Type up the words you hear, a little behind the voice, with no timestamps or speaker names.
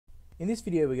In this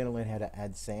video we're going to learn how to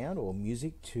add sound or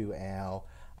music to our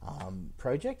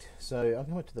project. So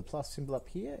I'm going to the plus symbol up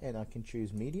here and I can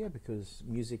choose media because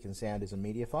music and sound is a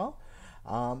media file.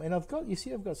 And I've got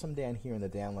some down here in the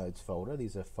downloads folder.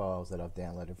 These are files that I've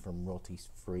downloaded from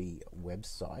royalties-free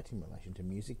website in relation to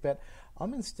music, but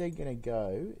I'm instead going to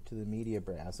go to the media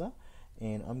browser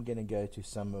and I'm going to go to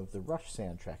some of the Rush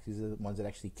soundtracks. These are the ones that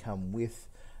actually come with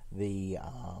the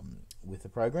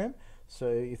program. So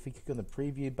if you click on the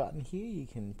preview button here, you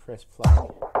can press play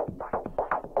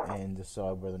and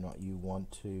decide whether or not you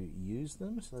want to use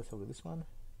them. So let's look at this one.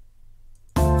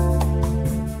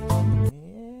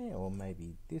 Yeah, or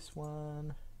maybe this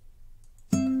one.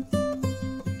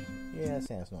 Yeah, it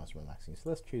sounds nice and relaxing. So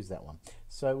let's choose that one.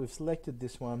 So we've selected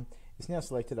this one. It's now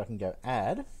selected. I can go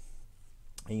add.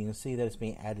 And you can see that it's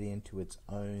being added into its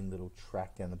own little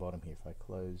track down the bottom here. If I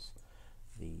close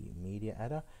the media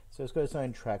adder, so it's got its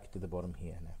own track to the bottom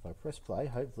here. Now if I press play,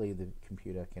 hopefully the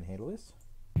computer can handle this.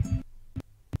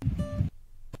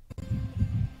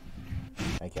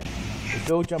 Okay, it's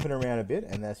all jumping around a bit,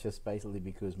 and that's just basically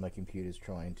because my computer is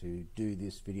trying to do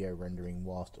this video rendering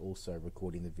whilst also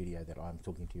recording the video that I'm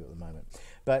talking to you at the moment.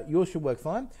 But yours should work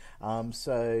fine.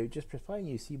 So just press play and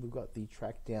you see we've got the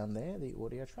track down there, the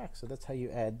audio track. So that's how you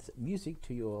add music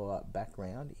to your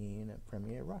background in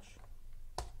Premiere Rush.